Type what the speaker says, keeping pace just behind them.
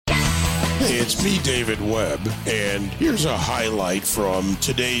Hey, it's me, David Webb, and here's a highlight from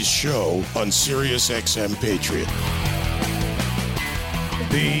today's show on Sirius XM Patriot.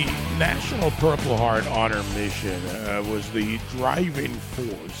 The National Purple Heart Honor Mission was the driving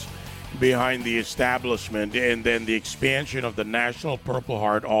force behind the establishment and then the expansion of the National Purple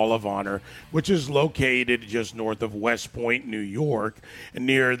Heart Hall of Honor, which is located just north of West Point, New York,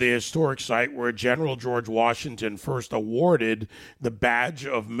 near the historic site where General George Washington first awarded the Badge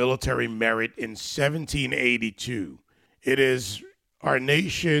of Military Merit in 1782. It is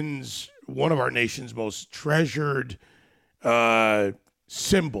one of our nation's most treasured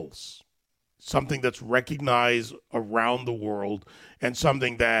symbols, something that's recognized around the world, and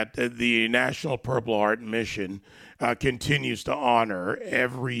something that the National Purple Heart Mission continues to honor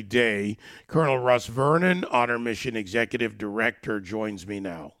every day. Colonel Russ Vernon, Honor Mission Executive Director, joins me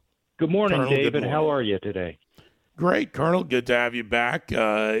now. Good morning, Colonel, David. good morning. How are you today? Great, Colonel. Good to have you back.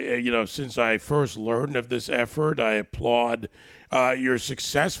 Since I first learned of this effort, I applaud your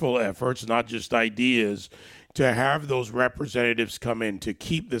successful efforts, not just ideas, to have those representatives come in to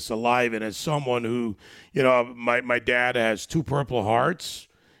keep this alive. And as someone who, my dad has 2 Purple Hearts,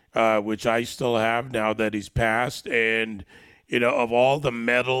 which I still have now that he's passed. And, of all the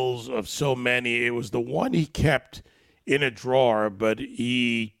medals of so many, it was the one he kept in a drawer, but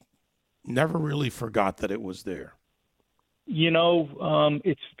he never really forgot that it was there.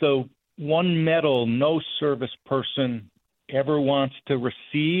 It's the one medal no service person ever wants to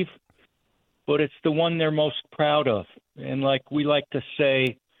receive, but it's the one they're most proud of. And like we like to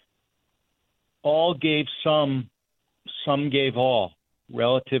say, all gave some gave all,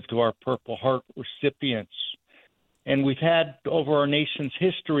 relative to our Purple Heart recipients. And we've had, over our nation's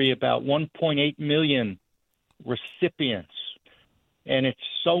history, about 1.8 million recipients. And it's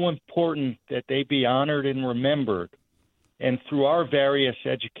so important that they be honored and remembered. And through our various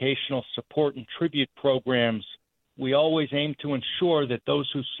educational support and tribute programs, we always aim to ensure that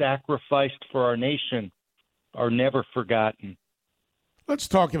those who sacrificed for our nation are never forgotten. Let's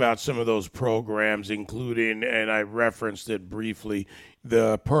talk about some of those programs, including, and I referenced it briefly,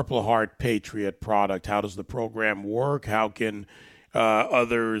 the Purple Heart Patriot product. How does the program work? How can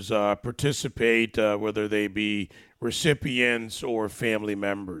others participate, whether they be recipients or family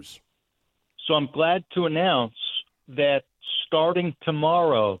members? So I'm glad to announce that starting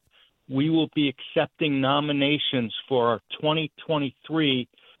tomorrow, we will be accepting nominations for our 2023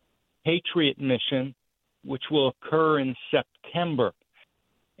 Patriot Mission, which will occur in September.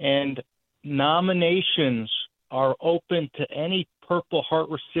 And nominations are open to any Purple Heart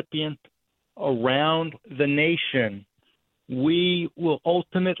recipient around the nation. We will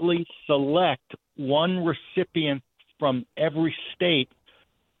ultimately select one recipient from every state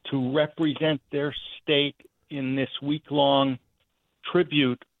to represent their state in this week-long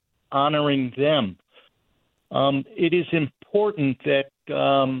tribute honoring them. It is important that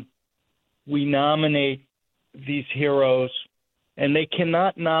we nominate these heroes, and they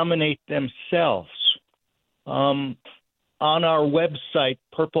cannot nominate themselves. On our website,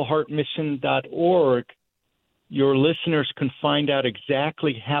 purpleheartmission.org, your listeners can find out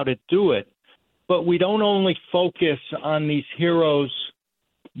exactly how to do it. But we don't only focus on these heroes'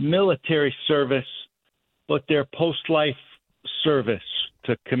 military service, but their post-life service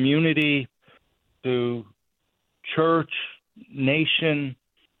to community, to church, nation,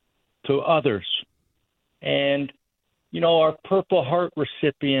 to others. And, our Purple Heart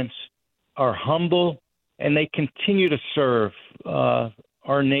recipients are humble, and they continue to serve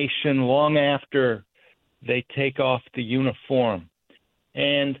our nation long after they take off the uniform.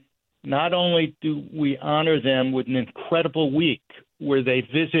 And not only do we honor them with an incredible week where they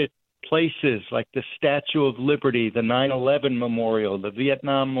visit places like the Statue of Liberty, the 9/11 Memorial, the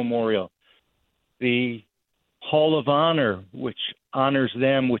Vietnam Memorial, the Hall of Honor, which honors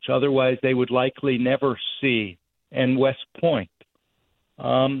them, which otherwise they would likely never see, and West Point.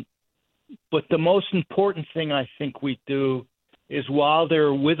 But the most important thing I think we do is while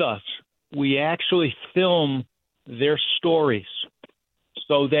they're with us, we actually film their stories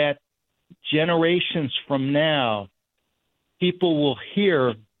so that generations from now, people will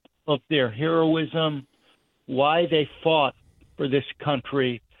hear of their heroism, why they fought for this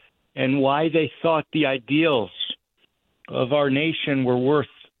country, and why they thought the ideals of our nation were worth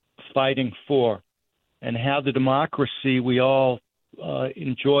fighting for, and how the democracy we all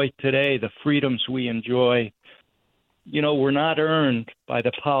enjoy today, the freedoms we enjoy, were not earned by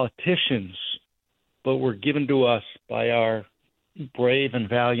the politicians, but were given to us by our brave and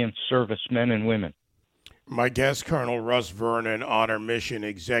valiant servicemen and women. My guest, Colonel Russ Vernon, Honor Mission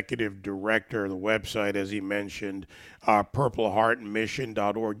Executive Director. The website, as he mentioned,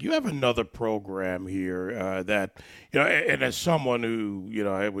 PurpleHeartMission.org. You have another program here that, and as someone who,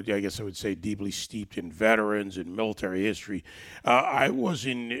 I guess I would say deeply steeped in veterans and military history, I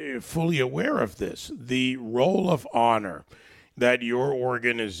wasn't fully aware of this. The Roll of Honor that your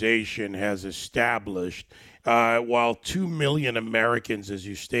organization has established. While 2 million Americans, as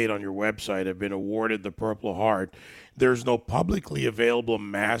you state on your website, have been awarded the Purple Heart, there's no publicly available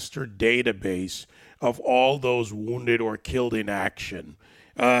master database of all those wounded or killed in action.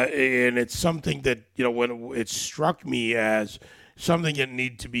 And it's something that, when it struck me as something that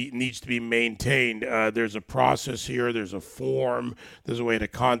needs to be maintained. There's a process here. There's a form. There's a way to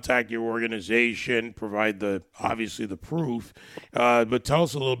contact your organization, provide obviously the proof. But tell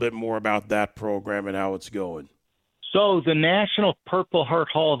us a little bit more about that program and how it's going. So the National Purple Heart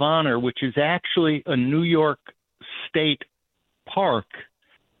Hall of Honor, which is actually a New York State park,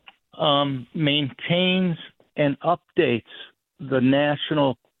 maintains and updates the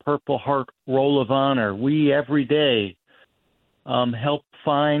National Purple Heart Roll of Honor. We every day help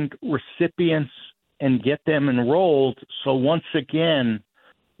find recipients and get them enrolled. So once again,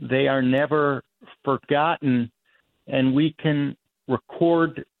 they are never forgotten, and we can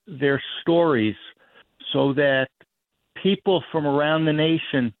record their stories so that people from around the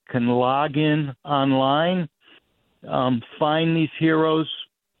nation can log in online, find these heroes,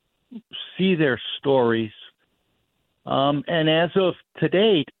 see their stories. And as of to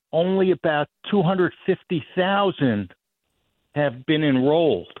date, only about 250,000 have been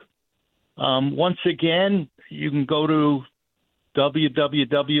enrolled. Once again, you can go to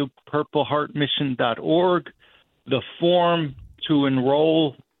www.purpleheartmission.org. The form to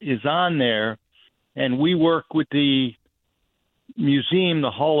enroll is on there, and we work with the museum,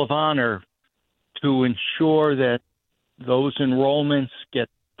 the Hall of Honor, to ensure that those enrollments get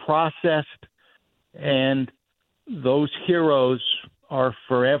processed and those heroes are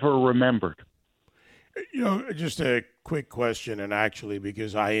forever remembered. Just a quick question, and actually,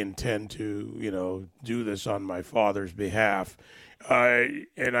 because I intend to, do this on my father's behalf,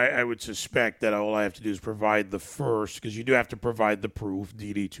 and I would suspect that all I have to do is provide the first, because you do have to provide the proof,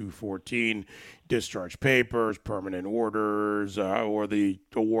 DD-214, discharge papers, permanent orders, or the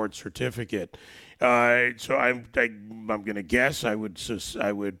award certificate. So I'm going to guess I would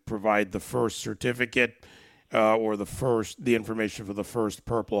provide the first certificate. Or the information for the first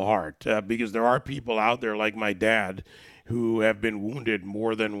Purple Heart, because there are people out there like my dad who have been wounded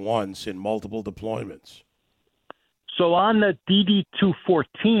more than once in multiple deployments. So on the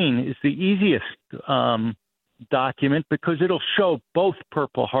DD-214 is the easiest document because it'll show both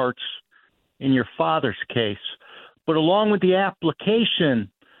Purple Hearts in your father's case. But along with the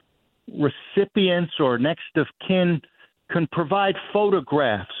application, recipients or next of kin can provide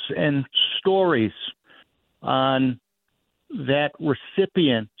photographs and stories on that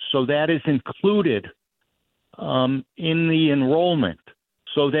recipient, so that is included in the enrollment,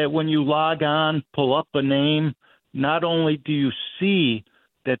 so that when you log on, pull up a name, not only do you see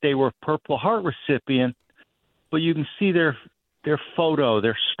that they were Purple Heart recipient, but you can see their photo,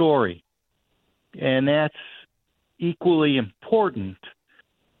 their story, and that's equally important.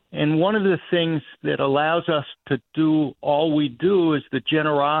 And one of the things that allows us to do all we do is the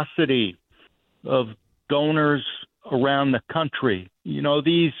generosity of donors around the country.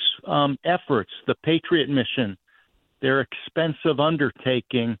 These efforts, the Patriot Mission, they're expensive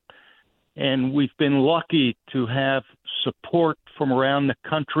undertaking, and we've been lucky to have support from around the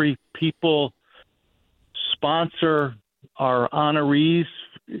country. People sponsor our honorees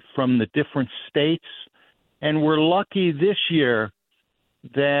from the different states, and we're lucky this year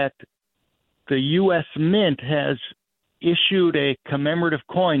that the U.S. Mint has issued a commemorative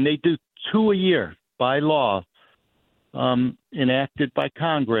coin. They do 2 a year by law, enacted by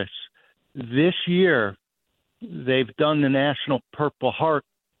Congress. This year, they've done the National Purple Heart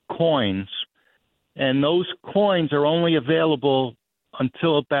coins, and those coins are only available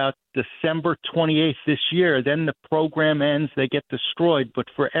until about December 28th this year. Then the program ends, they get destroyed. But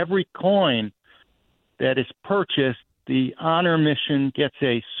for every coin that is purchased, the Honor Mission gets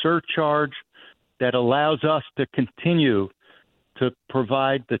a surcharge that allows us to continue to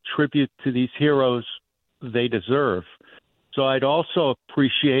provide the tribute to these heroes they deserve. So I'd also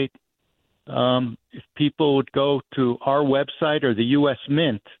appreciate if people would go to our website or the U.S.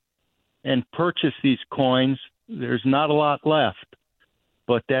 Mint and purchase these coins. There's not a lot left,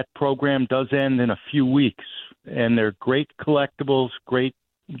 but that program does end in a few weeks, and they're great collectibles, great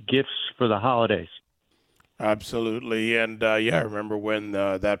gifts for the holidays. Absolutely. And I remember when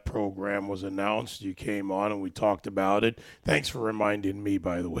that program was announced, you came on and we talked about it. Thanks for reminding me,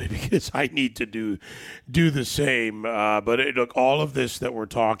 by the way, because I need to do the same. Look, all of this that we're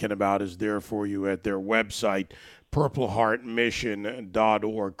talking about is there for you at their website,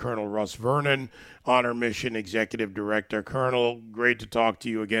 purpleheartmission.org. Colonel Russ Vernon, Honor Mission Executive Director. Colonel, great to talk to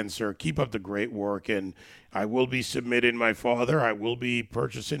you again, sir. Keep up the great work, and I will be submitting my father. I will be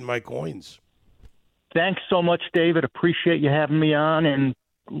purchasing my coins. Thanks so much, David. Appreciate you having me on, and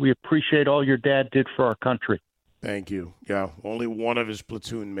we appreciate all your dad did for our country. Thank you. Yeah, only one of his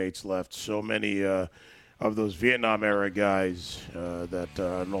platoon mates left. So many of those Vietnam-era guys that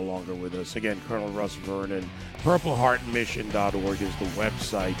are no longer with us. Again, Colonel Russ Vernon, purpleheartmission.org is the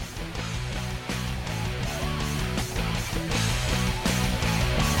website.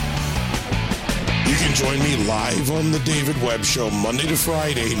 You can join me live on The David Webb Show Monday to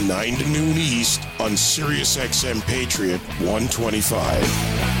Friday, 9 to noon East on SiriusXM Patriot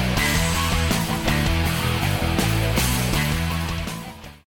 125.